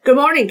Good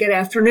morning, good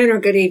afternoon, or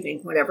good evening,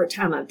 whatever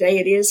time of day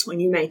it is when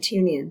you may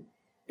tune in.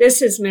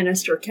 This is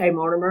Minister Kay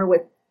Mortimer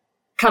with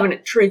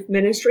Covenant Truth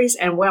Ministries,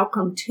 and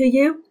welcome to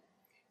you.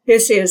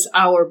 This is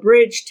our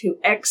Bridge to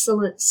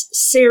Excellence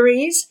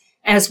series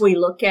as we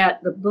look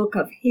at the book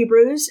of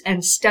Hebrews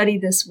and study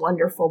this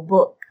wonderful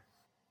book.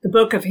 The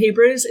book of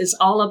Hebrews is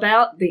all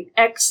about the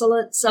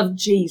excellence of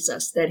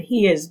Jesus, that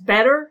he is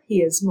better, he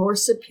is more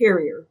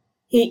superior.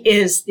 He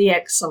is the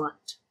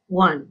excellent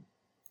one.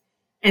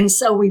 And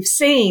so we've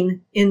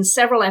seen in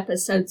several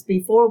episodes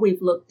before,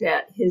 we've looked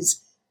at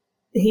he's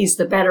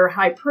the better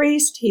high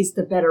priest, he's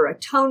the better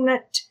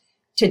atonement.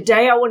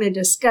 Today I want to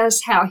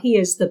discuss how he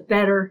is the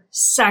better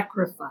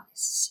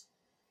sacrifice.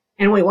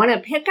 And we want to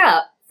pick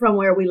up from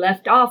where we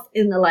left off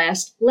in the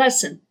last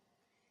lesson.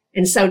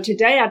 And so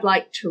today I'd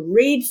like to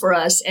read for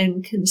us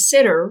and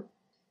consider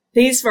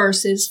these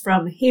verses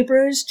from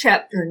Hebrews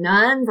chapter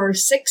 9,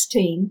 verse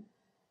 16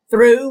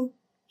 through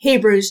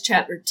Hebrews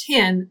chapter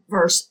 10,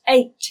 verse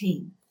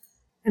 18.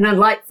 And I'd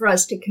like for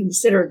us to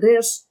consider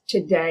this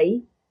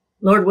today.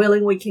 Lord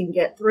willing, we can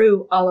get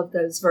through all of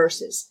those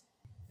verses.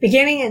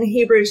 Beginning in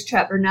Hebrews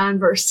chapter 9,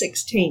 verse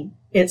 16,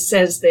 it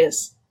says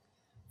this,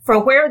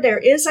 "For where there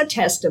is a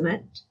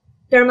testament,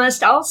 there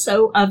must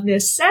also of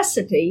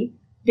necessity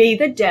be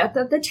the death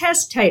of the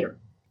testator.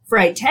 For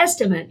a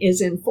testament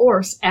is in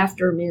force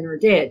after men are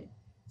dead,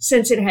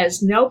 since it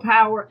has no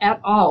power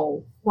at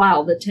all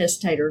while the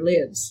testator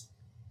lives.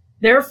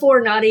 Therefore,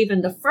 not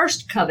even the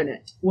first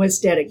covenant was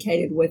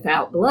dedicated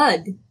without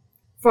blood.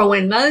 For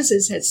when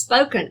Moses had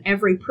spoken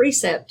every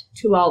precept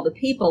to all the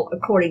people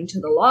according to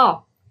the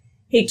law,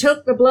 he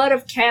took the blood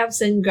of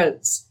calves and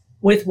goats,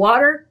 with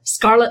water,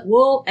 scarlet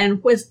wool,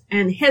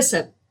 and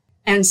hyssop,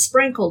 and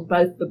sprinkled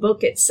both the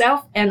book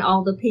itself and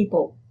all the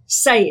people,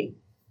 saying,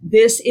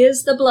 'This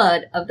is the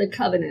blood of the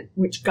covenant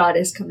which God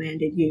has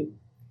commanded you.'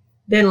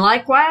 Then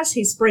likewise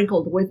he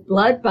sprinkled with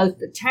blood both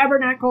the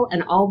tabernacle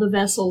and all the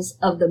vessels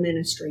of the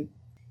ministry.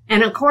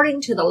 And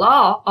according to the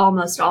law,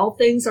 almost all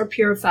things are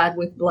purified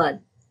with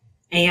blood.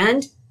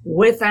 And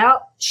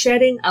without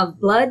shedding of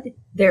blood,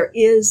 there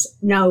is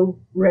no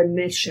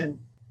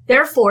remission.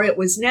 Therefore it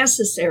was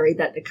necessary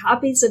that the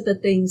copies of the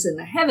things in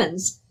the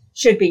heavens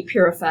should be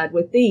purified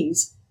with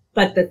these,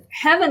 but the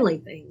heavenly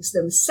things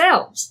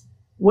themselves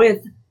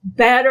with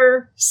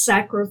better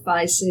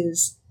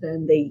sacrifices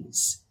than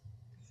these.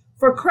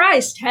 For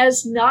Christ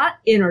has not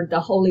entered the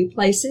holy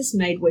places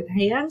made with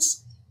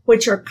hands,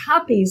 which are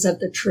copies of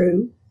the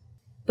true,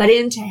 but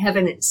into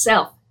heaven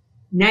itself,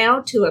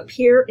 now to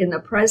appear in the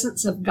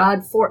presence of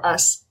God for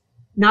us,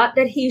 not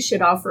that he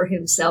should offer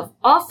himself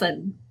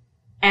often,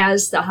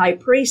 as the high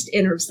priest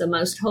enters the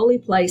most holy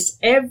place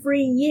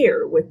every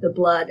year with the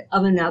blood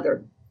of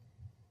another.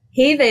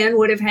 He then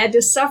would have had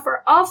to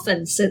suffer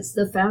often since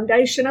the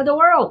foundation of the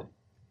world.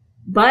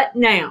 But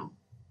now,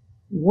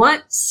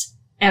 once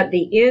at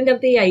the end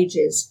of the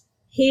ages,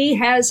 he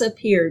has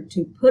appeared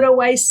to put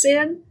away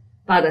sin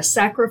by the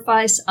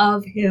sacrifice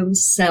of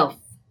himself.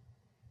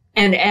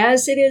 And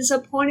as it is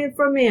appointed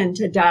for men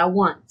to die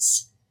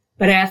once,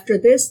 but after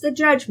this the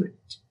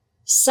judgment,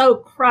 so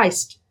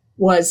Christ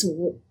was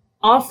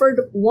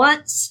offered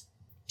once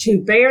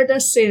to bear the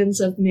sins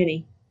of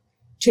many.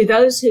 To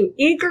those who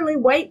eagerly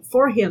wait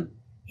for him,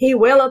 he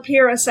will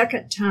appear a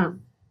second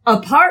time,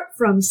 apart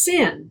from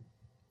sin,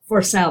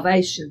 for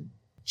salvation."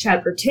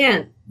 Chapter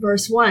 10,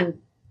 verse 1.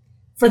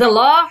 "For the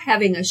law,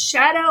 having a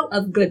shadow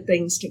of good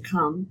things to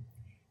come,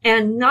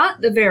 and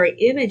not the very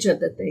image of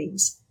the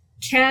things,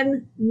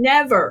 can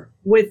never,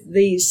 with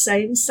these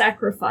same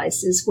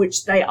sacrifices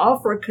which they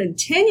offer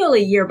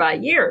continually year by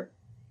year,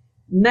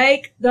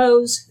 make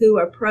those who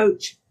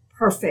approach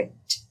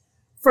perfect.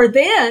 For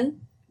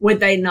then would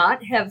they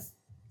not have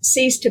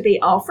ceased to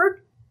be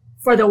offered?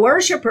 For the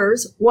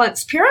worshippers,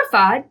 once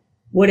purified,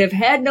 would have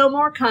had no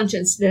more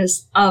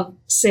consciousness of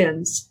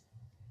sins.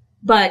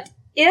 But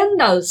in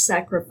those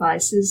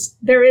sacrifices,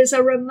 there is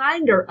a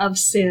reminder of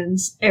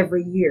sins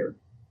every year.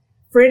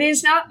 For it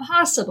is not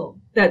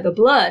possible that the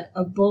blood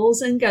of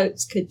bulls and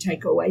goats could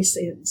take away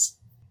sins.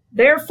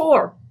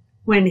 Therefore,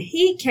 when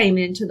he came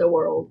into the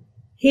world,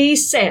 he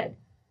said,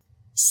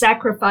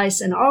 'Sacrifice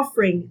and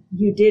offering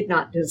you did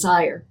not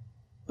desire,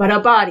 but a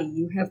body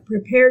you have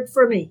prepared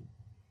for me.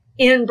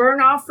 In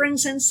burnt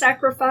offerings and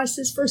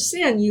sacrifices for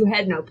sin you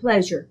had no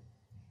pleasure.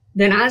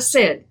 Then I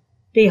said,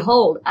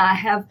 Behold, I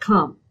have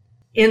come.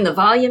 In the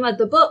volume of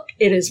the book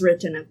it is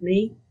written of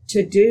me,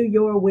 to do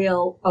your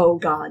will, O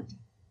God.'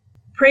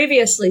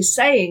 Previously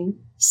saying,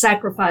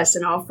 sacrifice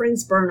and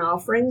offerings, burnt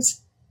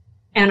offerings,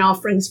 and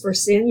offerings for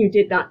sin you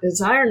did not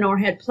desire, nor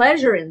had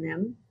pleasure in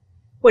them,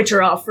 which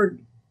are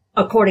offered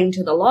according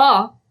to the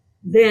law,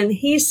 then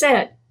he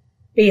said,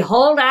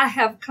 Behold, I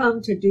have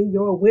come to do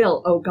your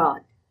will, O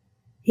God.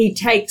 He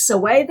takes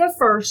away the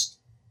first,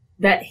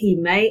 that he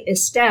may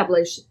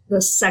establish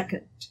the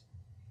second.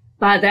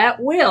 By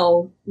that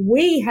will,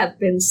 we have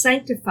been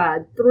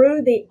sanctified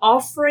through the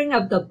offering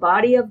of the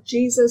body of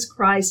Jesus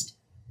Christ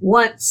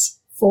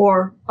once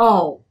for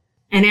all.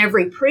 And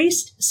every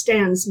priest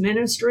stands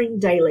ministering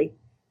daily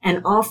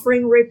and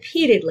offering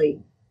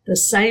repeatedly the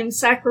same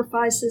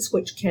sacrifices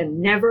which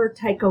can never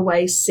take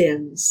away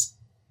sins.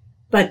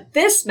 But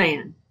this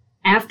man,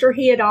 after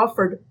he had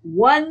offered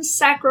one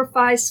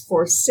sacrifice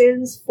for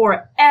sins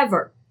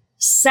forever,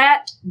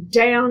 sat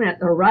down at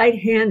the right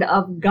hand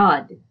of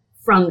God,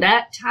 from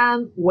that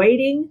time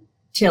waiting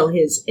till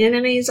his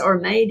enemies are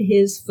made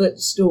his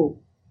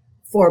footstool.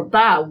 For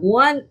by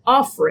one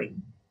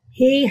offering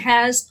he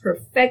has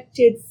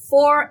perfected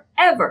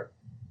forever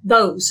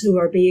those who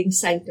are being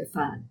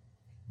sanctified.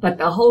 But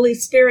the Holy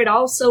Spirit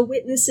also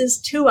witnesses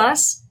to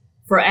us,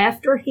 for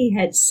after he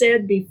had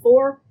said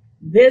before,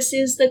 "This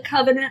is the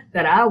covenant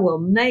that I will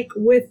make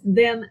with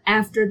them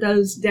after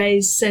those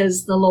days,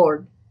 says the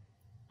Lord.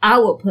 I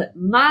will put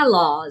my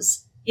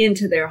laws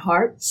into their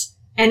hearts,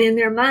 and in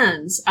their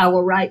minds I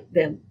will write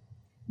them."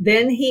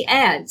 Then he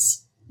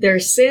adds, "Their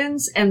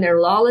sins and their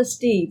lawless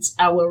deeds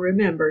I will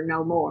remember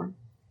no more."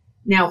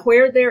 Now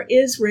where there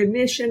is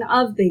remission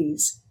of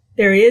these,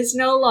 there is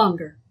no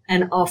longer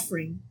an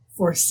offering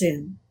for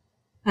sin.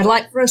 I'd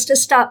like for us to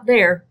stop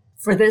there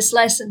for this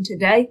lesson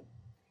today,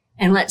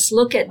 and let's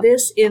look at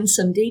this in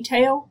some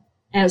detail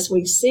as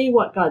we see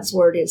what God's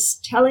Word is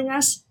telling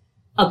us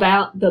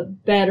about the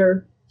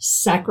better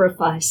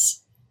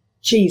sacrifice,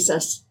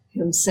 Jesus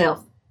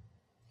himself.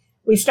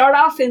 We start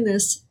off in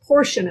this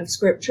portion of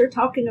Scripture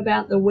talking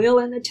about the will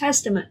and the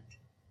testament.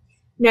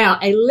 Now,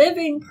 a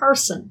living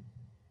person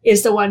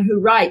is the one who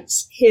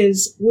writes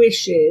his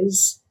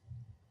wishes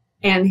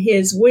and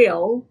his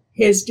will,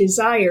 his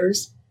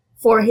desires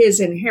for his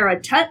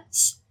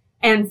inheritance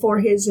and for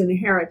his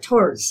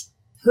inheritors.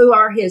 Who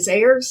are his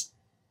heirs,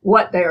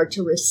 what they are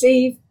to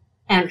receive,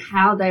 and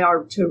how they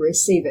are to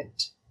receive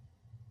it.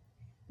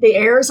 The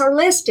heirs are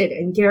listed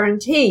and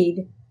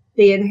guaranteed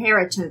the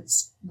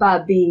inheritance by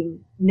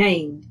being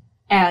named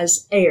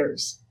as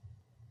heirs.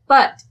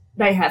 But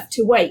they have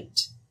to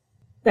wait.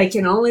 They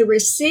can only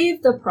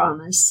receive the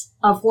promise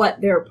of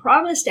what they're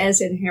promised as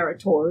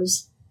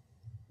inheritors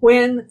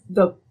when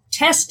the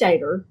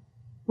testator,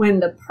 when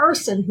the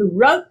person who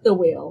wrote the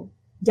will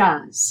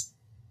dies.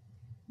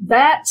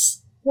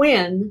 That's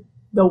when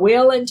the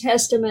will and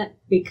testament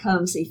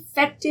becomes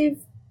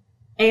effective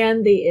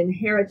and the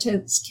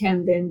inheritance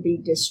can then be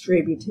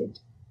distributed.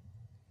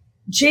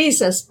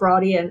 Jesus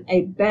brought in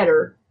a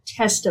better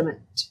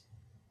testament,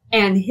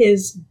 and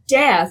his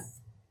death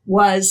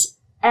was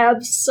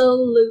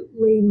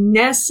absolutely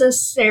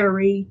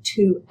necessary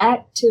to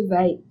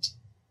activate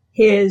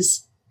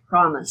his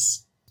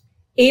promise.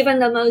 Even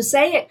the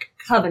Mosaic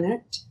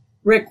covenant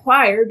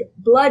required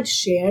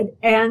bloodshed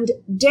and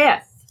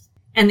death.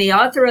 And the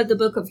author of the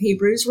book of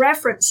Hebrews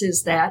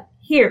references that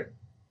here.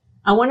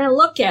 I want to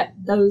look at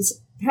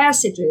those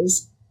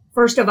passages.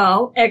 First of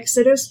all,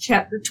 Exodus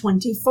chapter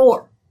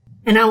 24.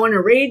 And I want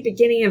to read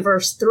beginning in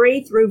verse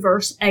 3 through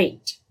verse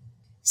 8.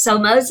 So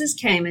Moses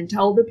came and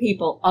told the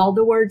people all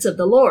the words of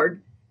the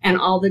Lord and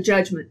all the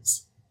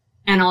judgments.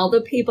 And all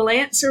the people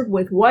answered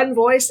with one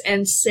voice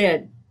and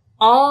said,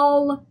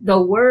 "All the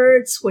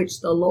words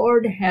which the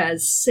Lord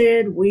has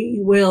said we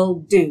will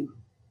do."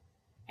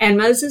 And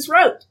Moses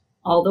wrote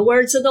all the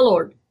words of the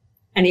Lord.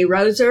 And he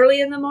rose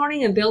early in the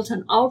morning and built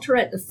an altar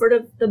at the foot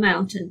of the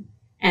mountain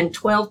and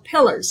 12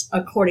 pillars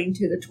according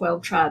to the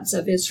 12 tribes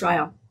of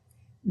Israel.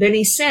 Then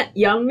he sent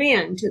young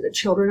men to the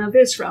children of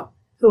Israel,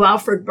 who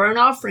offered burnt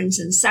offerings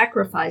and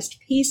sacrificed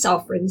peace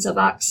offerings of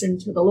oxen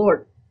to the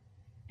Lord.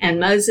 And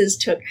Moses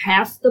took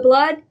half the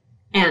blood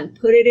and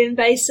put it in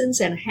basins,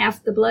 and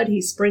half the blood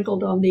he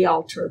sprinkled on the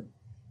altar.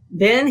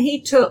 Then he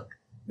took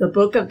the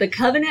book of the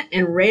covenant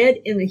and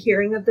read in the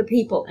hearing of the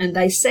people, and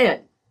they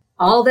said,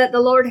 "All that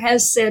the Lord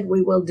has said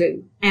we will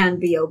do, and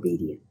be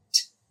obedient."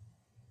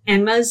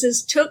 And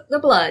Moses took the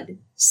blood,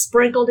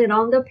 sprinkled it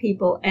on the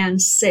people,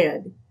 and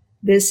said,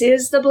 "This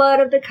is the blood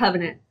of the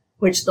covenant,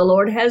 which the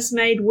Lord has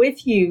made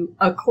with you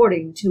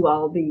according to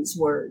all these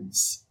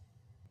words."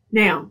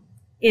 Now,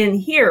 in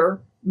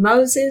here,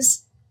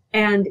 Moses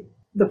and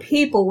the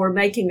people were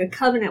making a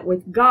covenant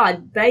with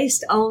God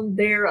based on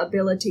their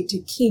ability to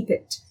keep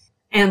it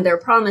and their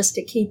promise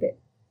to keep it.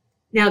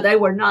 Now, they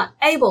were not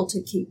able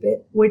to keep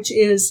it, which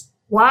is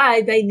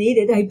why they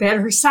needed a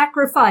better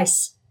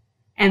sacrifice.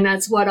 And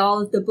that's what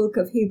all of the book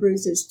of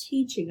Hebrews is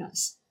teaching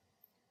us.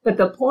 But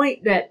the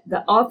point that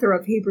the author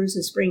of Hebrews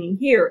is bringing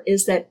here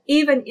is that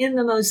even in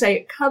the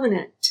Mosaic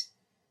covenant,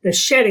 the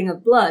shedding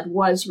of blood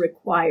was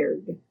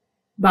required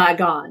by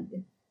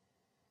God.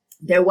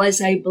 There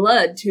was a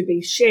blood to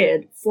be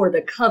shed for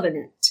the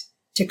covenant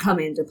to come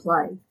into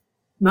play.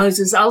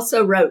 Moses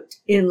also wrote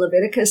in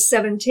Leviticus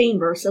 17,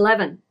 verse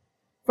 11,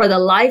 "For the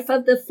life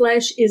of the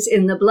flesh is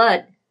in the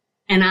blood,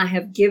 and I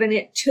have given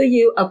it to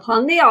you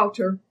upon the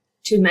altar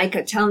to make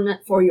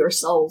atonement for your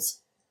souls.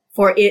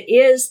 For it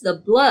is the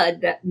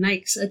blood that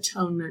makes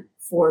atonement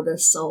for the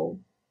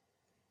soul."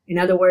 In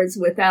other words,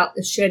 without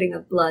the shedding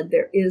of blood,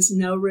 there is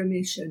no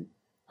remission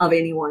of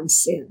anyone's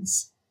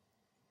sins.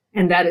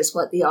 And that is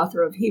what the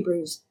author of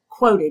Hebrews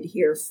quoted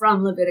here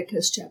from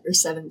Leviticus chapter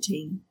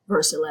 17,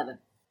 verse 11.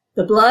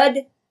 The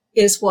blood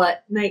is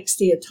what makes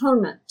the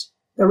atonement.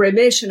 The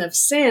remission of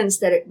sins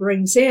that it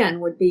brings in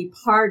would be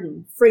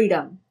pardon,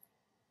 freedom,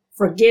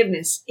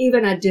 forgiveness,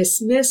 even a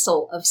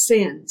dismissal of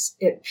sins.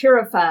 It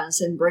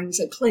purifies and brings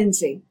a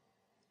cleansing.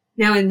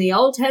 Now, in the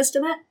Old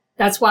Testament,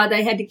 that's why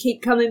they had to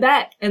keep coming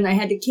back and they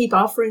had to keep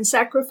offering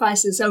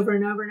sacrifices over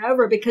and over and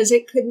over because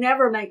it could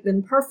never make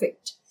them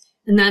perfect.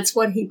 And that's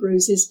what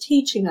Hebrews is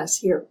teaching us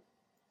here.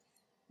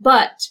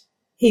 But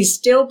he's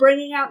still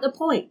bringing out the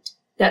point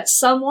that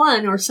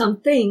someone or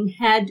something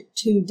had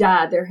to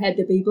die. There had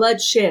to be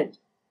bloodshed.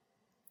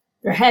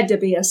 There had to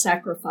be a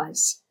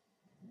sacrifice.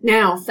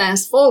 Now,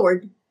 fast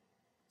forward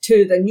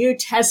to the New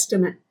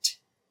Testament.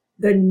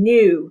 The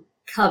new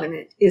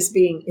covenant is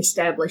being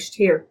established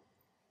here.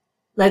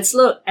 Let's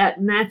look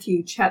at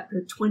Matthew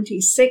chapter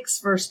 26,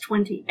 verse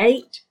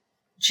 28.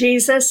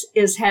 Jesus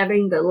is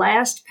having the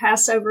last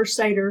Passover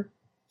Seder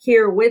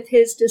here with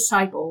his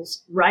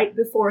disciples right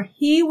before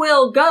he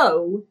will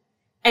go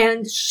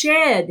and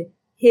shed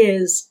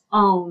his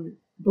own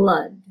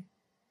blood.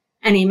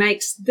 And he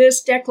makes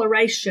this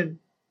declaration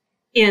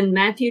in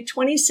Matthew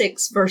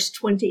 26, verse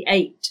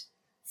 28.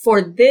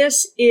 For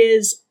this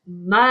is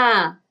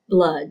my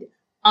blood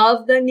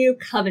of the new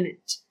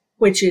covenant,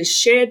 which is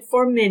shed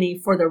for many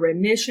for the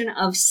remission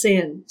of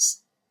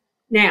sins.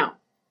 Now,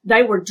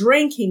 they were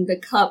drinking the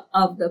cup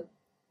of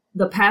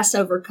the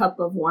Passover cup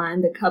of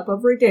wine, the cup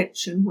of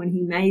redemption, when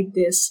he made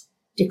this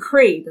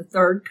decree, the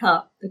third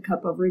cup, the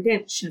cup of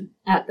redemption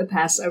at the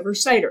Passover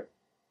Seder.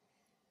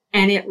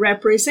 And it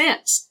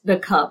represents the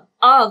cup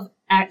of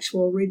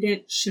actual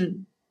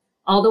redemption,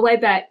 all the way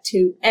back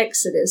to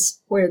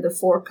Exodus, where the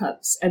 4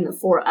 cups and the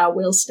 4 I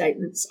will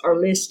statements are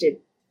listed.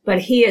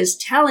 But he is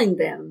telling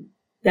them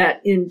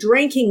that in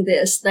drinking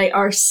this, they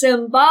are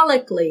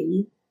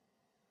symbolically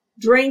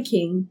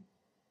drinking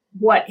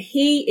what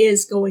he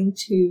is going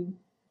to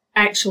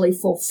actually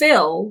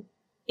fulfill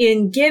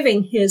in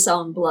giving his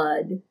own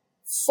blood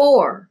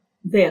for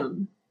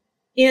them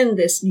in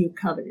this new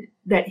covenant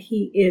that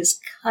he is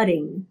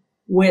cutting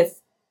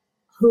with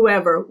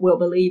whoever will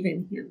believe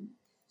in him.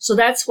 So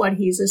that's what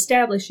he's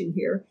establishing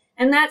here.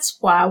 And that's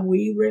why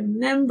we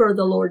remember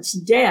the Lord's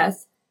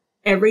death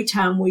every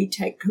time we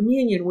take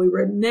communion. We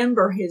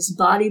remember his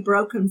body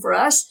broken for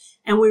us,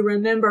 and we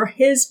remember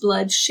his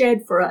blood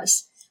shed for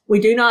us.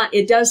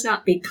 It does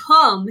not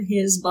become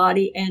his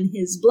body and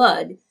his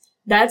blood.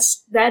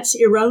 That's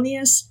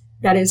erroneous.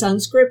 That is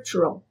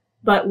unscriptural.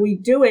 But we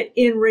do it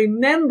in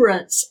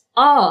remembrance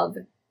of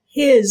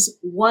his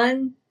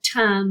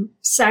one-time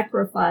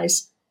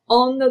sacrifice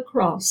on the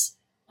cross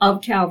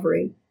of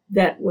Calvary.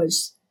 That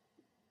was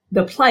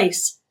the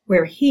place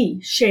where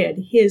he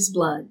shed his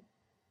blood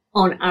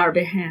on our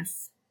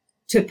behalf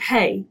to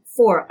pay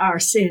for our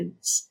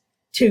sins,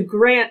 to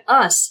grant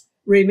us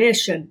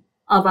remission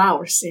of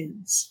our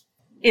sins.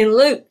 In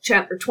Luke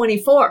chapter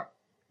 24,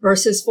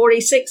 verses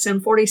 46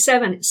 and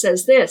 47, it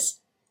says this,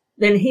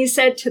 Then he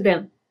said to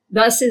them,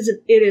 Thus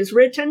it is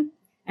written,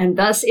 and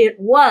thus it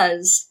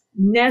was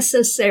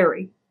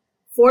necessary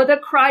for the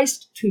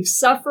Christ to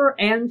suffer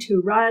and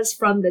to rise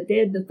from the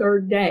dead the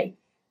third day,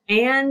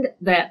 and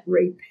that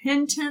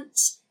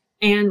repentance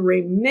and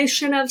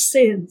remission of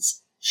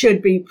sins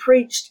should be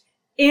preached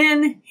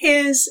in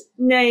his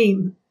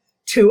name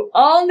to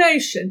all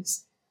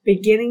nations,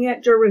 beginning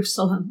at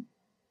Jerusalem.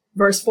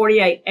 Verse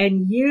 48,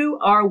 and you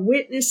are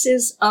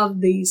witnesses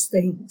of these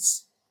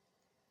things.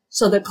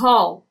 So the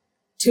call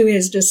to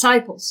his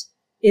disciples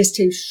is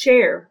to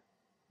share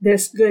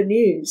this good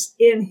news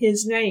in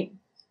his name,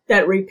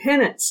 that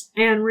repentance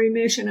and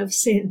remission of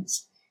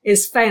sins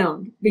is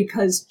found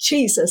because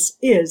Jesus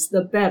is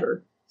the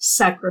better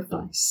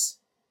sacrifice.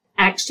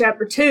 Acts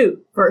chapter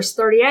 2, verse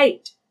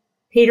 38.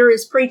 Peter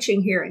is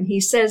preaching here, and he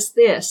says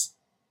this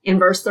in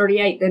verse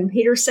 38. Then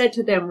Peter said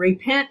to them,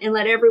 Repent and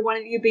let every one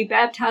of you be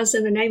baptized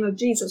in the name of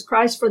Jesus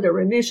Christ for the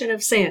remission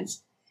of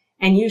sins,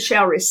 and you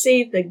shall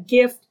receive the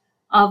gift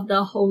of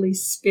the Holy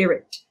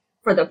Spirit.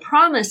 For the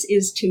promise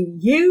is to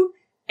you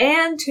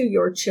and to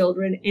your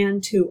children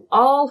and to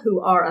all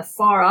who are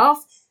afar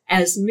off,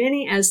 as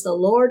many as the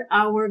Lord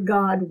our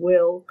God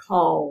will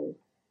call.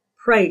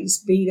 Praise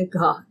be to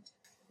God.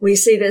 We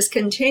see this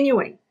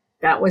continuing.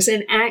 That was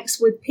in Acts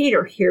with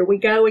Peter. Here we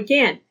go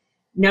again.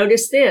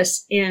 Notice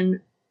this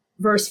in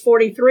verse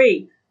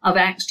 43 of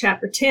Acts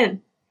chapter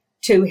 10.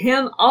 To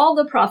him all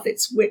the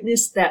prophets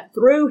witness that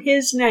through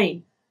his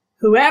name,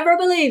 whoever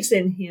believes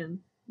in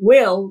him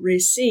will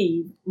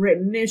receive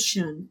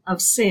remission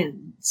of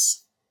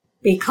sins.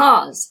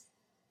 Because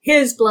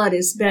his blood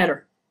is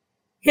better.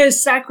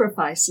 His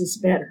sacrifice is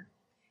better.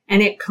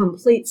 And it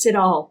completes it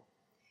all.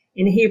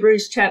 In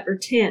Hebrews chapter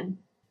 10,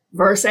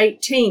 verse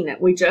 18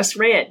 that we just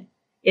read,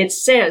 it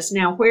says,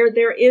 Now where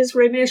there is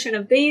remission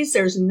of these,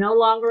 there's no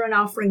longer an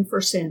offering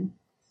for sin.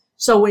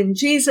 So when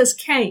Jesus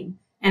came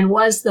and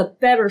was the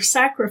better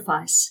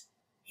sacrifice,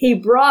 he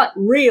brought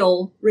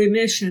real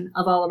remission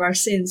of all of our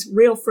sins,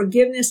 real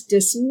forgiveness,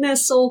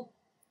 dismissal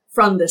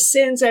from the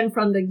sins and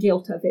from the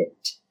guilt of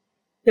it.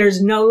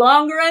 There's no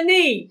longer a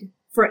need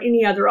for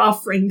any other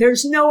offering.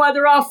 There's no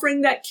other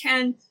offering that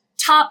can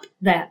top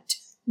that.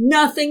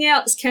 Nothing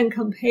else can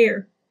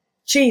compare.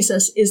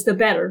 Jesus is the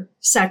better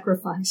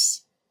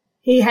sacrifice.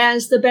 He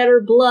has the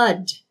better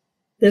blood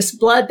This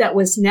blood that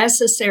was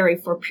necessary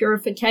for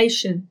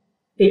purification.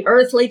 The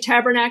earthly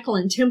tabernacle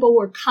and temple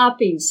were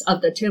copies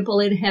of the temple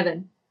in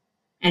heaven.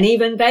 And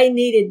even they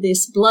needed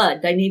this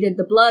blood. They needed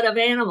the blood of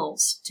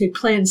animals to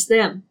cleanse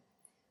them.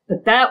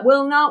 But that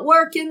will not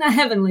work in the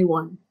heavenly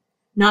one.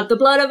 Not the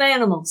blood of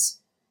animals.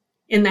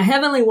 In the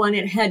heavenly one,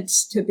 it had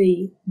to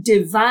be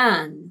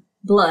divine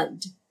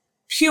blood.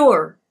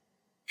 Pure,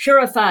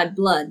 purified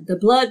blood. The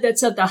blood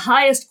that's of the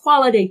highest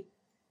quality.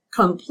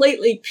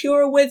 Completely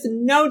pure with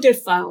no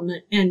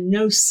defilement and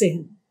no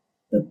sin.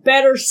 The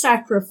better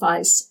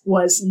sacrifice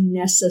was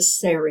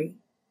necessary.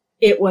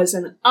 It was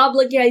an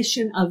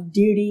obligation of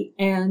duty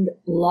and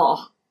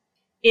law.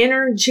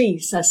 Enter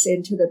Jesus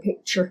into the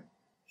picture.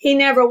 He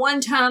never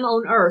one time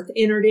on earth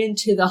entered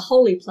into the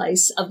holy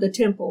place of the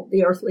temple,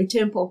 the earthly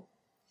temple.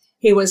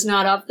 He was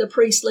not of the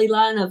priestly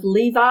line of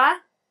Levi.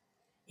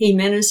 He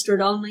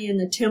ministered only in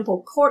the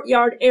temple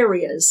courtyard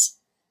areas,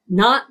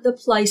 not the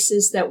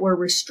places that were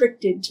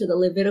restricted to the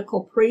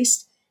Levitical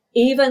priest,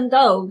 even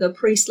though the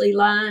priestly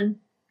line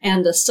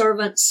and the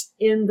servants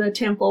in the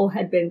temple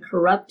had been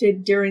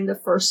corrupted during the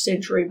 1st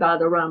century by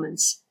the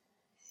Romans.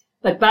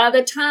 But by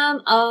the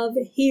time of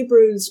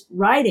Hebrews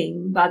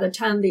writing, by the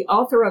time the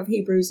author of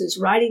Hebrews is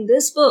writing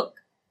this book,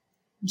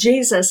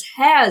 Jesus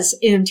has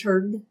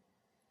entered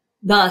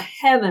the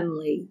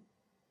heavenly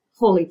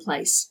holy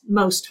place,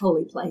 most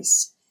holy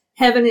place,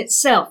 heaven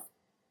itself,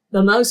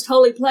 the most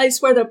holy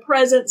place where the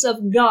presence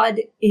of God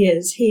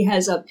is. He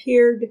has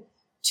appeared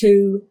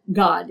to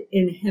God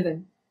in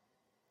heaven.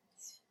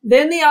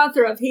 Then the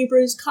author of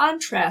Hebrews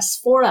contrasts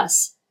for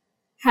us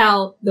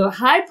how the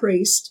high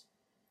priest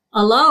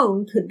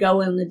alone could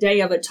go on the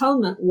Day of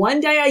Atonement one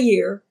day a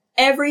year,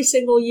 every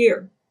single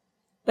year.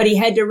 But he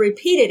had to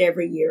repeat it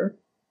every year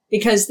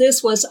because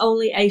this was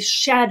only a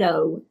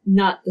shadow,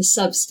 not the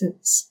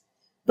substance.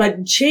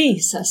 But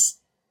Jesus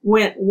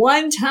went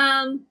one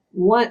time,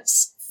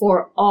 once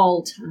for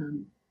all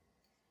time.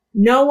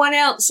 No one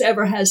else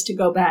ever has to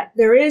go back.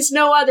 There is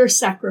no other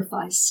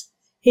sacrifice.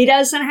 He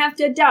doesn't have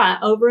to die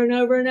over and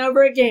over and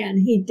over again.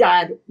 He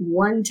died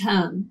one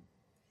time.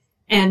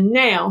 And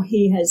now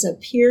he has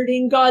appeared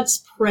in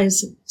God's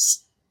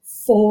presence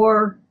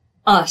for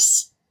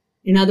us.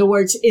 In other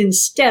words,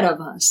 instead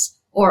of us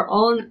or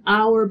on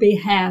our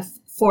behalf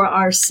for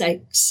our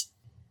sakes.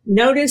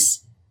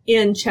 Notice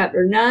in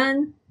chapter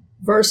 9,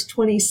 verse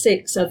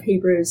 26 of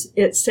Hebrews,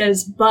 it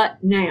says,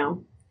 but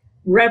now,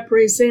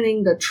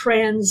 representing the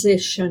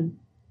transition.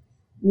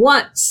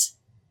 Once,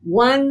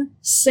 one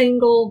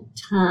single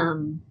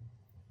time.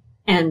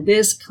 And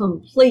this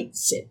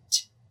completes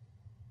it.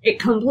 It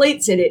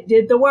completes it. It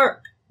did the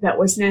work that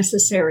was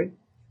necessary.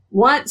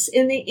 Once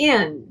in the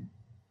end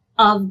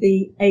of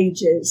the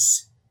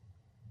ages,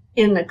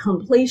 in the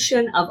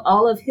completion of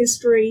all of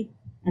history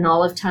and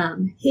all of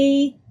time,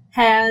 he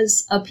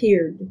has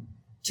appeared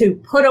to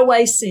put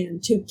away sin,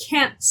 to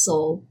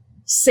cancel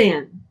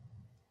sin.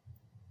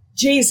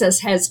 Jesus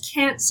has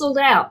canceled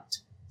out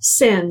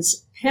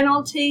sin's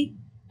penalty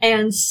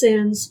and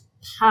sin's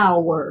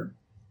power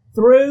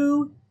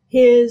through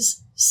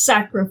his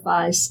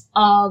sacrifice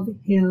of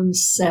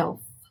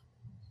himself.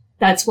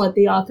 That's what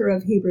the author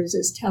of Hebrews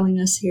is telling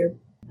us here.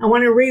 I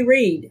want to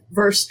reread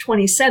verse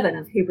 27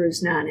 of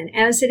Hebrews 9. And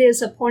as it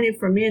is appointed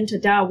for men to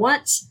die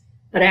once,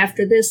 but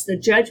after this the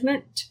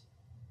judgment,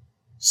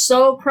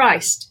 so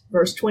Christ,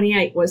 verse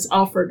 28, was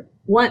offered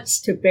once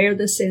to bear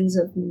the sins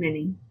of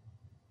many.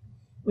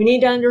 We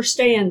need to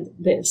understand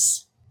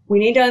this. We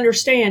need to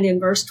understand in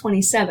verse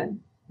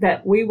 27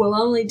 that we will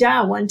only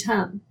die one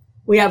time.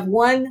 We have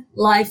one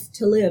life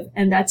to live,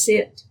 and that's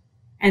it.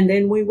 And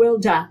then we will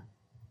die,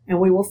 and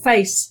we will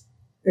face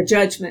the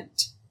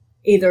judgment,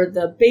 either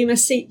the Bema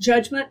Seat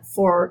judgment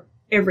for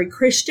every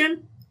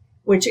Christian,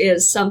 which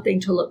is something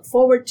to look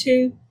forward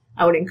to.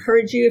 I would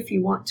encourage you, if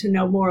you want to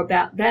know more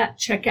about that,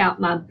 check out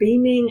my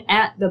Beaming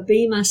at the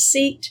Bema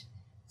Seat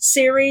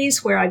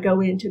series, where I go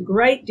into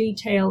great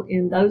detail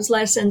in those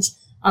lessons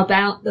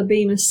about the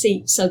Bema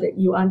Seat so that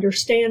you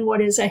understand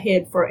what is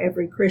ahead for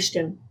every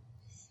Christian.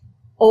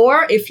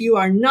 Or if you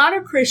are not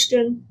a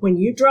Christian, when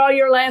you draw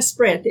your last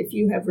breath, if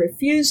you have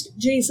refused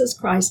Jesus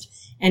Christ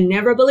and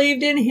never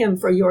believed in him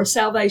for your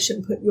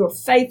salvation, put your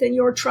faith and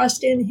your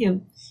trust in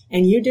him,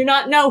 and you do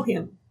not know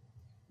him,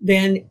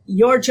 then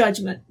your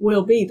judgment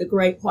will be the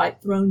great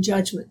white throne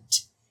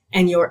judgment,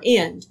 and your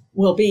end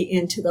will be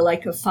into the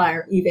lake of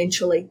fire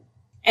eventually.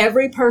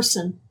 Every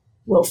person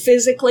will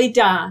physically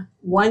die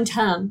one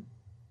time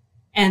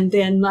and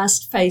then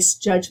must face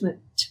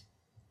judgment.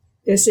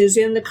 This is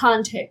in the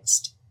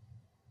context.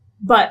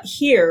 But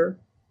here,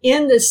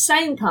 in the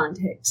same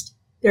context,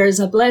 there is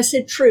a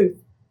blessed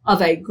truth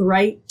of a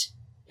great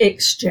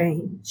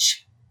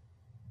exchange.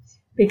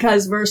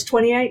 Because verse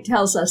 28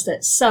 tells us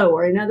that so,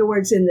 or in other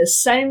words, in the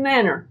same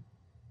manner,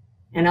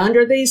 and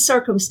under these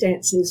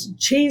circumstances,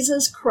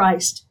 Jesus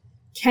Christ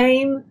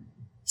came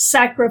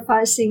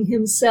sacrificing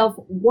himself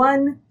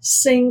one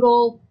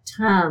single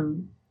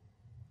time.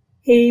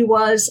 He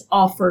was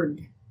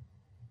offered.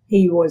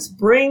 He was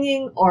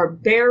bringing or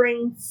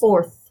bearing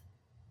forth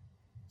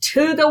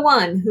to the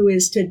one who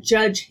is to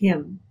judge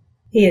him.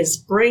 He is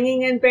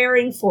bringing and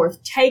bearing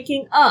forth,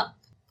 taking up,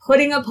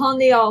 putting upon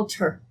the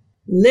altar,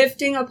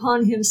 lifting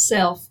upon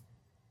himself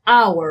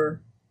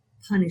our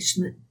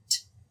punishment.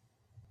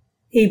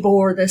 He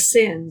bore the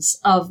sins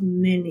of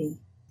many.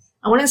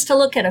 I want us to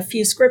look at a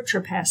few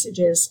scripture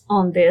passages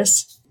on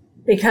this,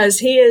 because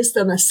he is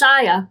the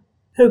Messiah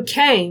who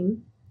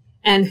came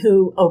and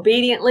who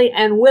obediently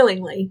and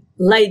willingly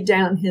laid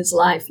down his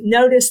life.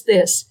 Notice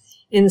this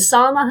in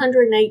Psalm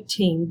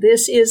 118.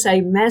 This is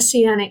a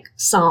messianic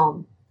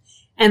psalm,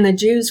 and the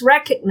Jews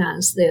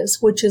recognize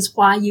this, which is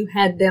why you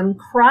had them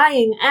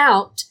crying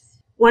out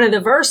one of the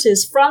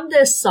verses from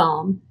this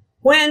psalm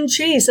when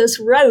Jesus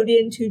rode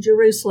into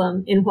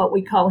Jerusalem in what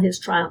we call his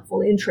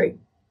triumphal entry.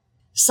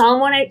 Psalm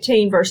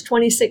 118, verse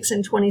 26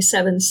 and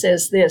 27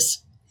 says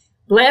this,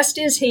 "Blessed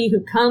is he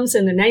who comes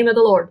in the name of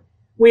the Lord.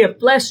 We have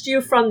blessed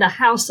you from the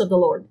house of the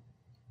Lord.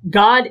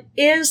 God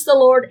is the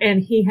Lord,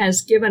 and he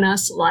has given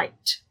us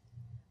light.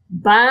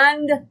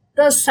 Bind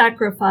the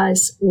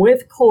sacrifice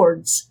with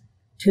cords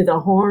to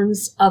the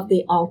horns of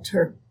the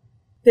altar."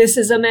 This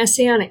is a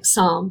messianic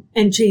psalm,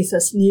 and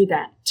Jesus knew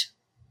that.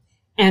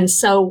 And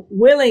so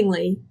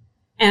willingly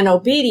and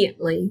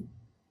obediently,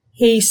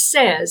 he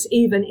says,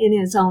 even in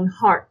his own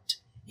heart,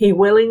 he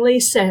willingly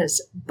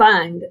says,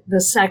 bind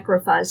the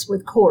sacrifice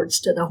with cords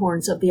to the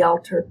horns of the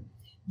altar.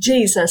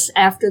 Jesus,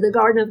 after the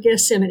Garden of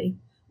Gethsemane,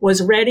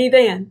 was ready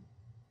then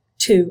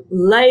to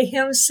lay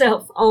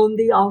himself on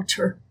the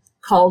altar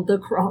called the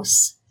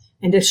cross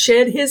and to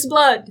shed his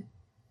blood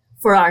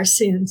for our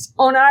sins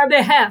on our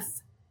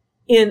behalf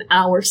in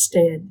our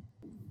stead.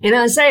 In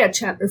Isaiah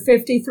chapter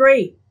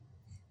 53,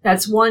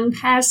 that's one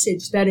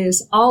passage that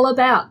is all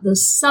about the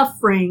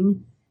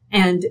suffering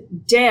and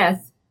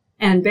death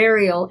and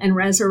burial and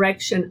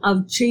resurrection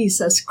of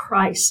Jesus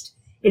Christ.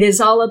 It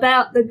is all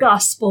about the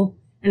gospel,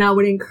 and I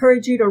would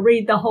encourage you to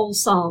read the whole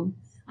psalm.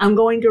 I'm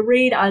going to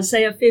read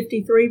Isaiah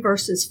 53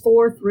 verses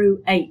 4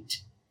 through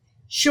 8.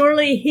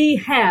 "Surely he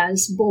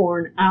has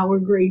borne our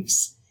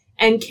griefs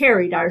and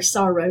carried our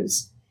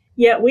sorrows.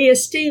 Yet we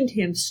esteemed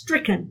him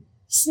stricken,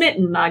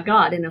 smitten by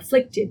God, and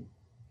afflicted.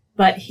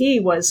 But he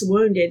was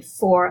wounded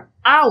for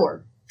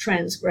our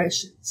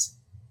transgressions.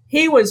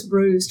 He was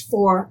bruised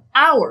for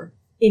our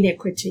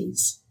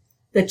iniquities.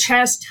 The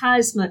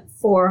chastisement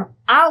for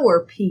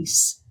our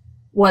peace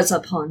was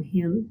upon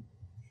him,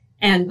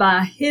 and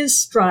by his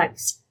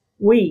stripes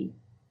we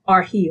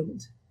are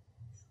healed.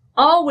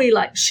 All we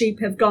like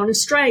sheep have gone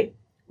astray.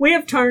 We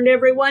have turned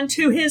everyone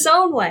to his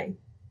own way,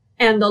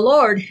 and the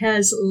Lord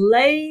has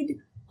laid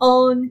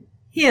on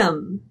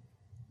him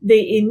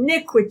the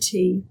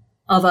iniquity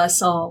of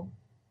us all.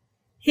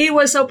 He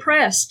was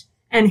oppressed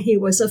and he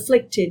was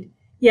afflicted,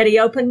 yet he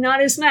opened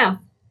not his mouth.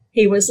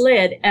 He was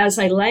led as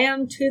a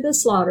lamb to the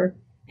slaughter,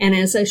 and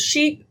as a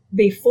sheep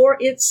before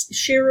its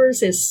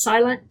shearers is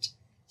silent,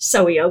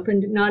 so he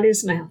opened not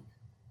his mouth.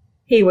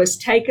 He was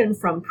taken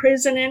from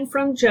prison and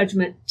from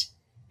judgment,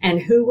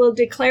 and who will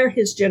declare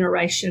his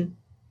generation?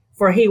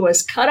 For he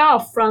was cut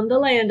off from the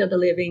land of the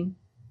living.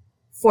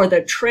 For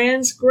the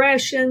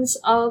transgressions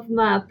of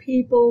my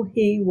people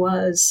he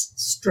was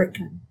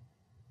stricken."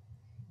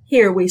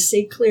 Here we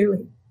see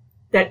clearly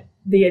that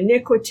the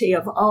iniquity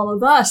of all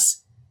of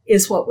us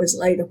is what was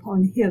laid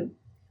upon him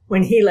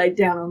when he laid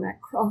down on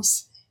that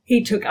cross.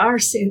 He took our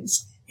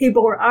sins. He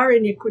bore our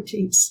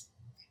iniquities.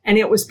 And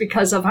it was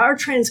because of our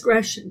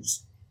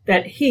transgressions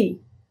that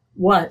he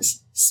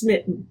was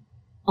smitten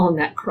on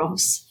that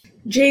cross.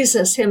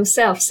 Jesus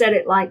himself said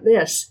it like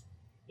this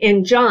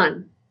in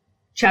John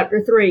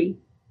chapter 3,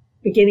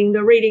 beginning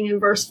the reading in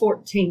verse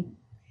 14.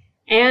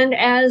 "And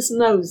as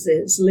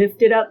Moses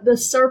lifted up the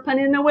serpent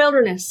in the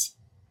wilderness,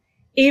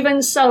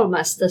 even so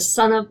must the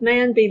Son of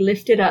Man be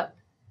lifted up,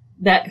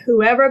 that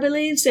whoever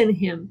believes in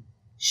him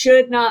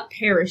should not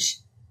perish,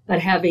 but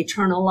have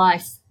eternal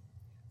life.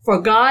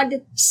 For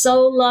God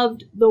so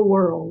loved the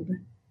world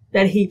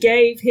that he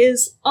gave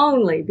his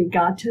only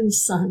begotten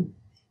Son,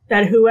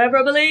 that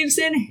whoever believes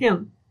in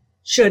him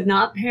should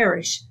not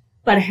perish,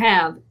 but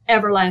have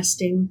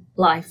everlasting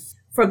life.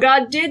 For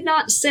God did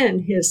not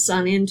send his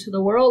Son into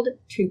the world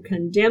to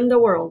condemn the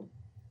world,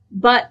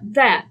 but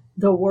that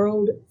the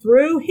world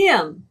through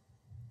him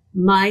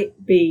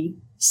might be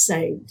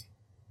saved."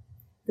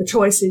 The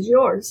choice is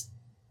yours,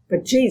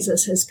 but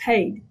Jesus has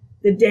paid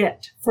the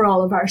debt for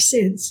all of our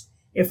sins.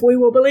 If we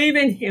will believe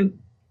in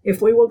him,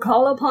 if we will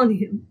call upon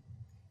him,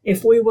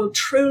 if we will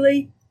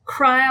truly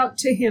cry out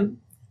to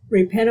him,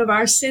 repent of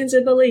our sins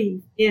and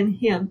believe in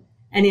him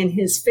and in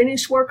his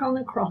finished work on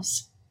the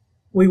cross,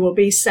 we will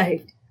be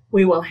saved.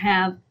 We will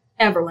have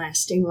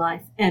everlasting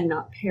life and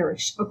not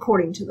perish,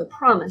 according to the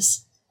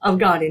promise of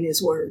God in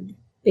his word,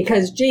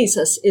 because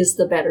Jesus is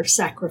the better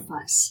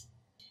sacrifice.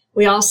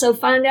 We also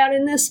find out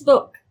in this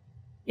book,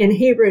 in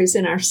Hebrews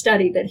in our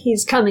study, that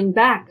he's coming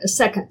back a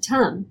second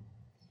time.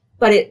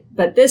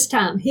 But this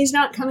time, he's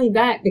not coming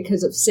back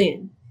because of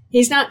sin.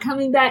 He's not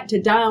coming back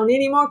to die on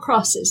any more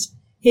crosses.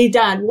 He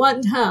died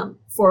one time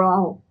for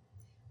all.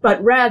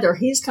 But rather,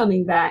 he's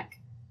coming back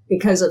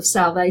because of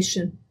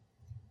salvation.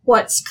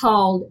 what's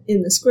called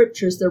in the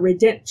scriptures the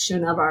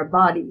redemption of our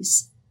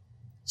bodies,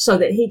 so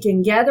that he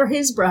can gather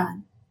his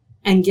bride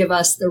and give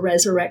us the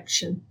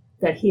resurrection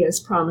that he has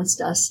promised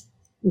us,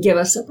 and give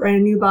us a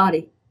brand new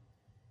body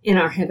in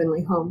our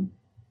heavenly home.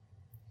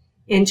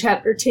 In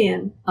chapter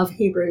 10 of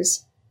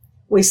Hebrews,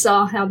 we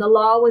saw how the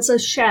law was a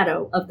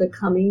shadow of the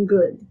coming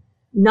good,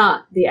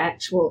 not the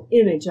actual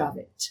image of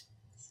it.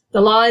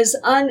 The law is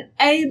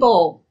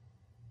unable.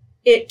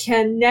 It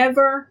can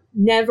never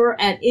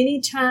at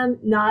any time,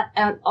 not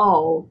at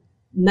all,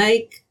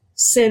 make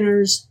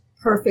sinners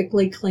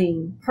perfectly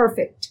clean,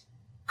 perfect,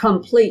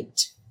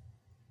 complete.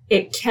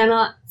 It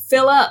cannot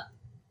fill up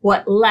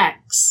what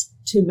lacks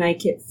to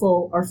make it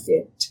full or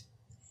fit.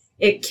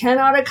 It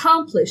cannot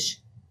accomplish,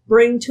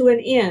 bring to an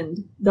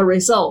end the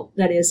result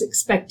that is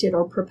expected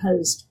or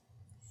proposed.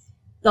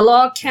 The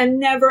law can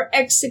never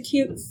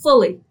execute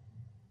fully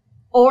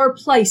or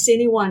place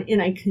anyone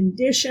in a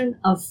condition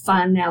of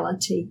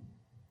finality.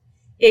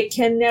 It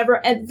can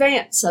never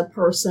advance a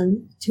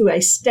person to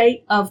a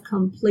state of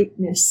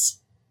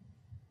completeness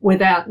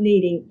without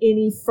needing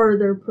any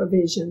further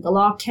provision. The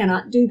law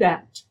cannot do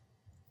that.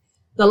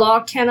 The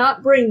law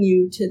cannot bring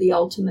you to the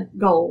ultimate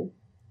goal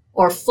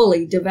or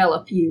fully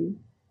develop you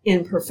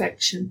in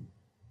perfection.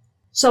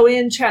 So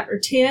in chapter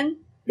 10,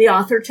 the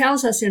author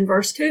tells us in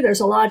verse 2, there's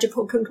a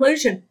logical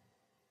conclusion.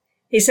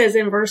 He says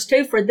in verse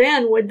 2, for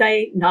then would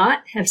they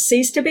not have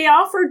ceased to be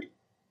offered?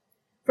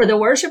 For the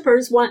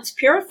worshipers, once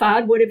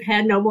purified, would have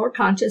had no more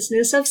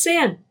consciousness of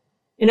sin.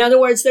 In other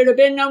words, there'd have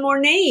been no more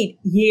need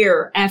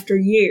year after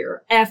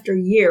year after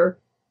year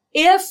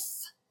if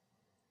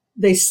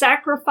the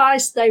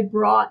sacrifice they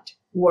brought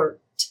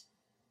worked.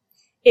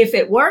 If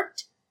it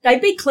worked,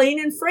 they'd be clean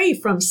and free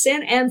from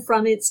sin and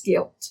from its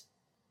guilt.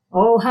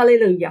 Oh,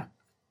 hallelujah.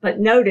 But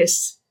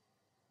notice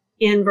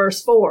in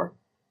verse 4,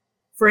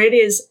 for it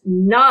is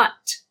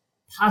not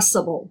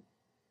possible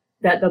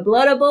that the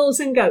blood of bulls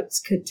and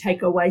goats could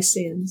take away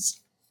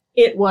sins.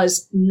 It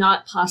was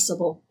not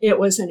possible. It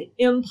was an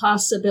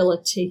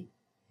impossibility.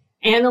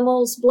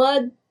 Animals'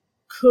 blood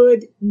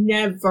could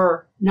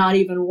never, not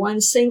even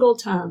one single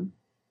time,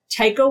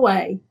 take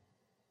away,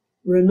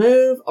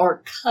 remove,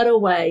 or cut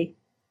away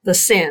the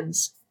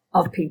sins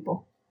of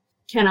people.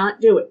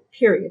 Cannot do it,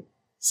 period.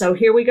 So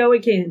here we go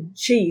again.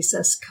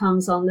 Jesus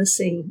comes on the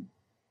scene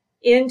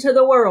into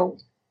the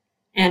world,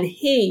 and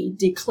he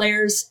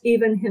declares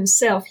even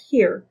himself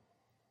here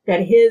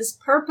that his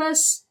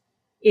purpose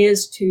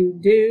is to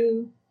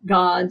do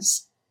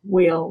God's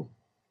will.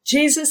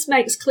 Jesus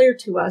makes clear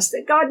to us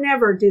that God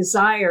never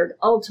desired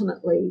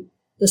ultimately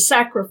the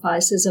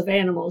sacrifices of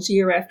animals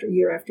year after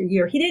year after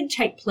year. He didn't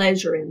take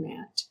pleasure in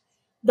that.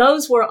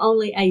 Those were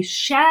only a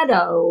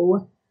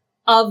shadow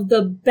of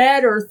the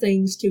better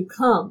things to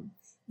come.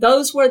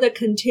 Those were the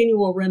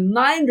continual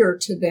reminder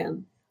to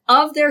them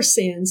of their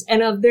sins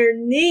and of their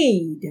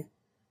need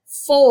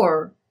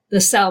for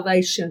the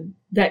salvation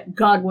that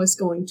God was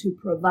going to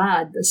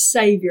provide, the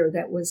Savior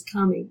that was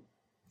coming.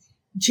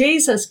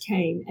 Jesus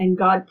came and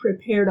God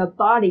prepared a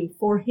body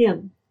for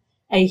him,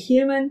 a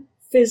human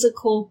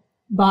physical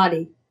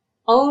body.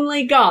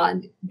 Only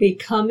God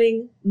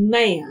becoming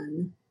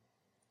man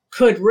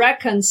could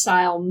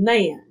reconcile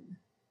man.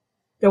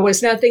 There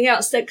was nothing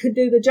else that could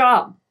do the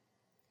job.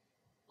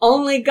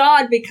 Only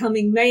God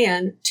becoming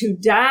man to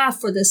die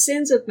for the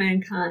sins of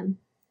mankind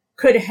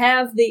could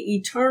have the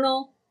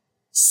eternal,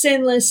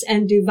 sinless,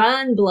 and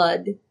divine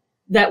blood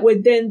that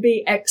would then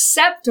be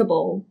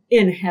acceptable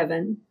in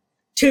heaven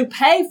to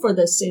pay for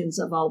the sins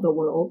of all the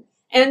world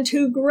and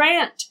to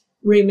grant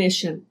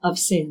remission of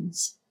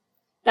sins.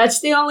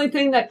 That's the only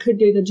thing that could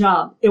do the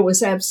job. It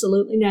was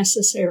absolutely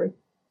necessary.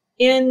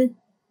 In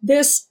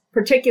this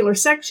particular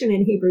section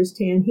in Hebrews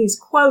 10, he's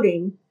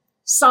quoting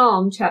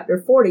Psalm chapter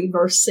 40,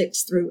 verse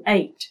 6 through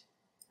 8.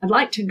 I'd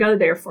like to go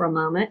there for a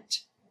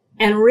moment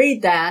and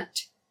read that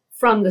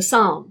from the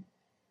Psalm.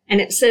 And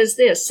it says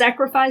this,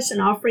 sacrifice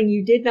and offering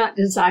you did not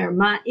desire.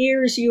 My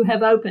ears you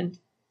have opened.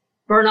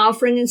 Burnt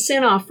offering and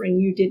sin offering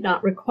you did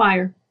not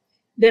require.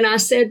 Then I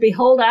said,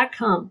 behold, I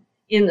come.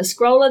 In the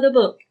scroll of the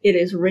book it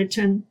is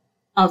written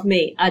of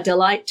me. I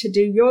delight to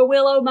do your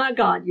will, O my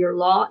God. Your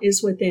law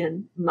is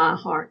within my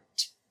heart.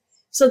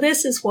 So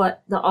this is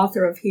what the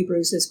author of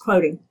Hebrews is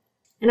quoting.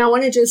 And I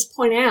want to just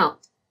point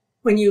out,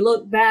 when you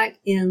look back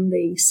in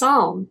the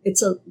Psalm,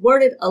 it's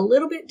worded a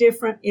little bit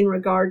different in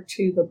regard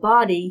to the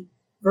body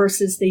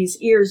versus these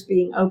ears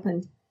being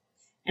opened.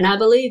 And I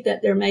believe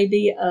that there may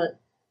be a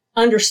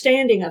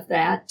understanding of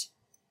that,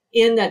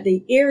 in that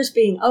the ears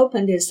being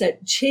opened is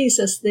that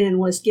Jesus then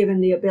was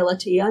given the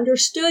ability,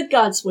 understood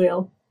God's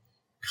will,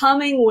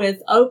 coming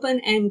with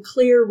open and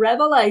clear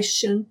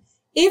revelation.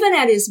 Even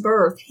at his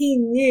birth, he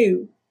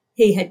knew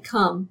he had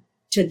come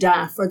to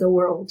die for the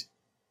world.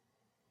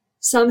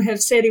 Some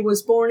have said he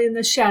was born in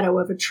the shadow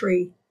of a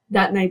tree.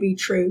 That may be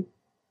true.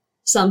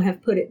 Some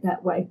have put it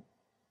that way.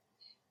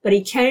 But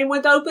he came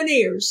with open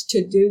ears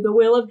to do the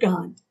will of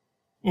God.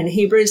 And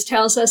Hebrews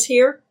tells us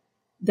here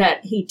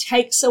that he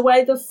takes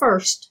away the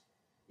first,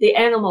 the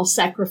animal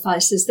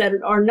sacrifices that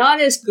are not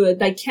as good.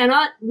 They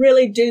cannot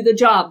really do the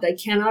job. They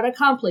cannot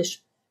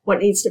accomplish what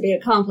needs to be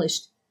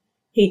accomplished.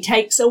 He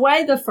takes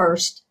away the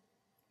first.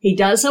 He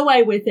does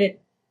away with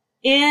it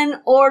in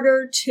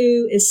order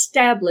to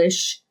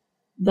establish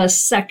the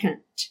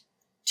second,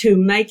 to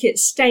make it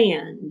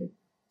stand,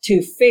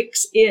 to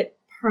fix it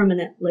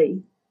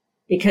permanently,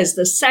 because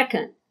the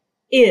second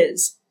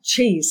is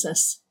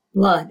Jesus'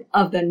 blood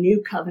of the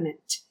new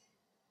covenant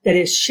that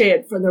is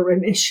shed for the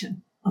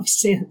remission of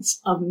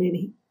sins of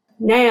many.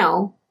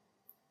 Now,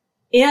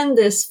 in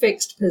this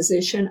fixed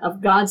position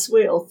of God's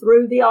will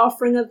through the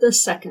offering of the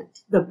second,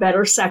 the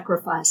better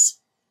sacrifice,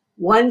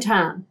 one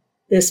time,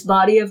 this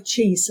body of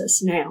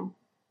Jesus now,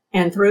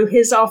 and through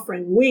his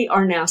offering, we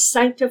are now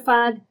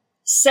sanctified,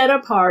 set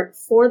apart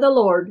for the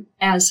Lord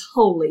as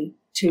holy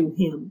to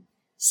him.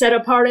 Set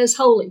apart as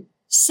holy,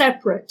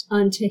 separate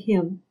unto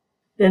him.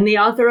 Then the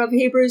author of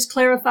Hebrews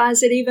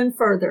clarifies it even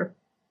further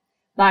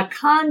by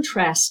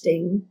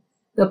contrasting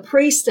the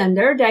priests and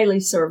their daily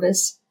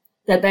service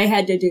that they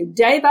had to do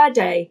day by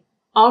day,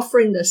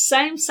 offering the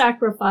same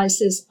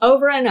sacrifices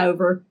over and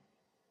over,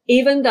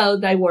 even though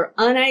they were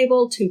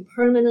unable to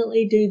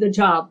permanently do the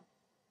job.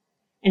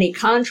 And he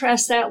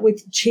contrasts that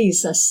with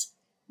Jesus,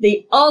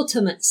 the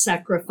ultimate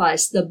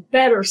sacrifice, the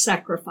better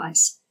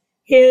sacrifice,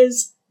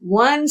 his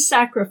one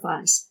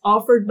sacrifice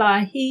offered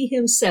by he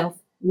himself,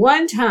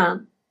 one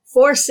time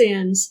for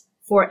sins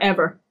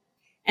forever.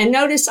 And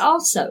notice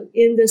also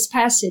in this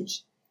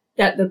passage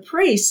that the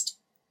priests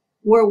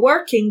were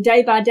working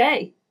day by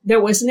day.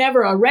 There was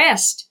never a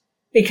rest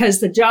because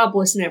the job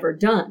was never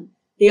done.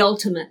 The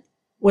ultimate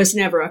was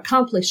never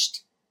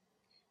accomplished.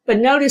 But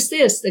notice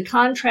this, the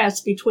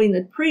contrast between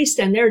the priest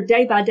and their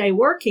day by day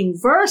working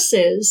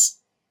versus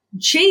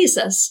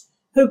Jesus,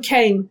 who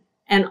came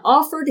and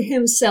offered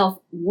himself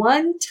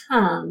one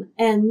time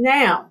and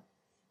now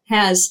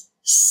has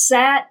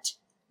sat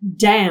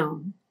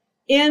down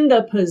in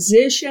the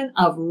position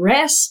of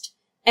rest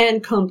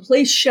and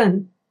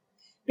completion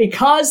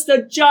because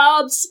the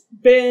job's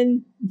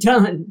been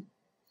done.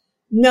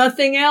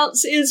 Nothing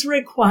else is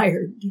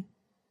required.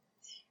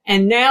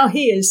 And now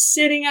he is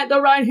sitting at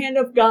the right hand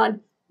of God,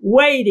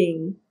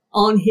 waiting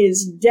on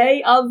his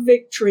day of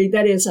victory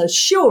that is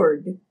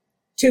assured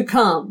to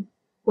come,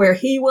 where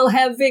he will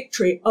have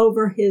victory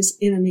over his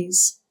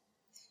enemies.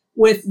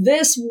 With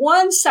this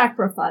one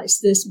sacrifice,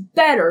 this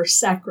better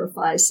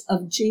sacrifice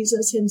of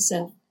Jesus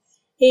himself,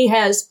 he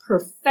has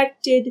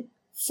perfected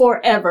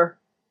forever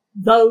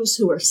those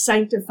who are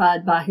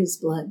sanctified by his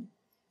blood.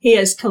 He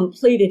has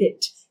completed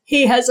it.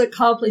 He has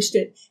accomplished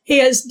it. He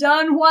has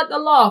done what the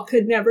law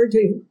could never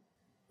do.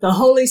 The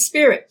Holy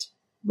Spirit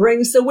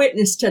brings the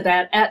witness to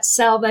that at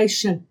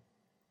salvation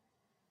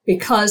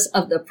because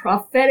of the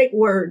prophetic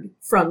word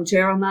from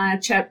Jeremiah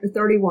chapter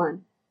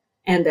 31,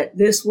 and that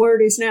this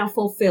word is now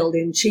fulfilled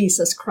in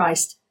Jesus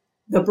Christ,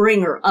 the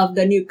bringer of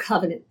the new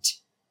covenant.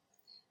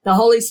 The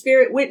Holy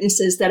Spirit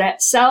witnesses that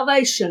at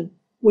salvation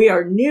we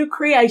are new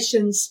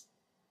creations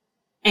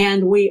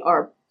and we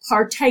are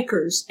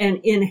partakers and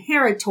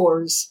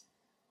inheritors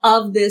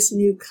of this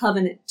new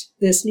covenant,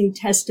 this New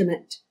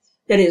Testament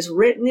that is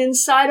written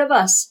inside of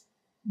us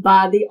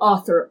by the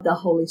author, the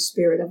Holy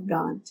Spirit of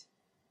God.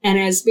 And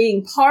as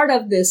being part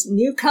of this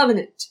new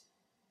covenant,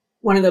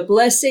 one of the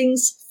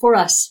blessings for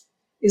us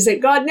is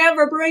that God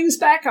never brings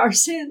back our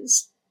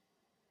sins.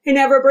 He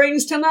never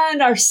brings to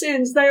mind our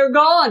sins. They are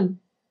gone.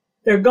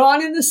 They're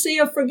gone in the sea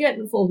of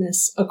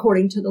forgetfulness,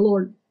 according to the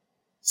Lord.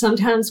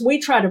 Sometimes we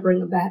try to bring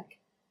them back.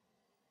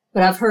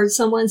 But I've heard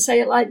someone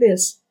say it like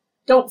this: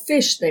 don't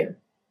fish there.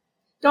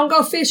 Don't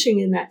go fishing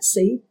in that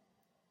sea.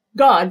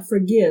 God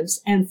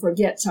forgives and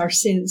forgets our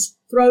sins,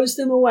 throws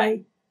them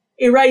away,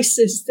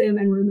 erases them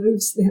and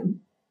removes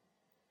them.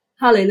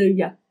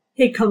 Hallelujah.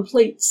 He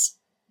completes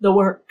the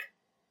work.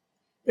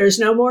 There's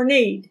no more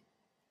need.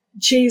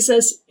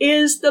 Jesus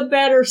is the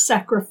better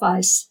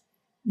sacrifice,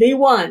 the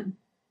one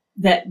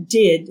that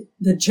did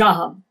the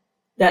job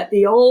that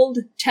the Old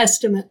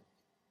Testament,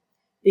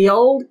 the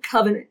Old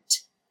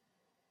Covenant,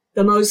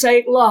 the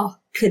Mosaic Law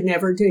could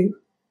never do.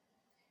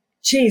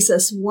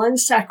 Jesus' one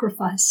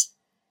sacrifice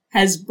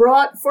has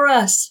brought for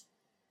us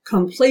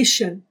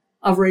completion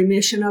of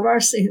remission of our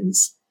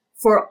sins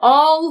for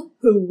all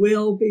who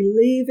will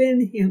believe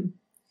in him,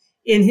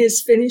 in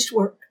his finished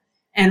work,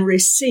 and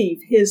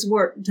receive his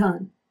work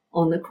done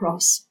on the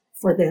cross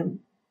for them.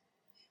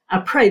 I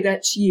pray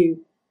that's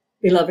you,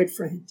 beloved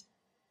friend.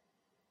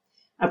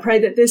 I pray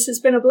that this has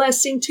been a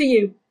blessing to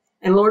you,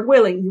 and Lord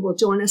willing, you will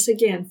join us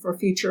again for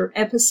future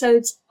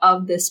episodes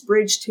of this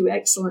Bridge to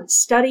Excellence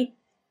study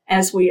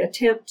as we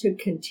attempt to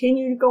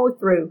continue to go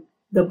through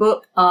the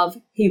book of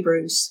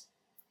Hebrews.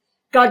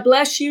 God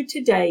bless you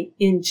today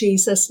in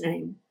Jesus'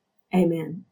 name. Amen.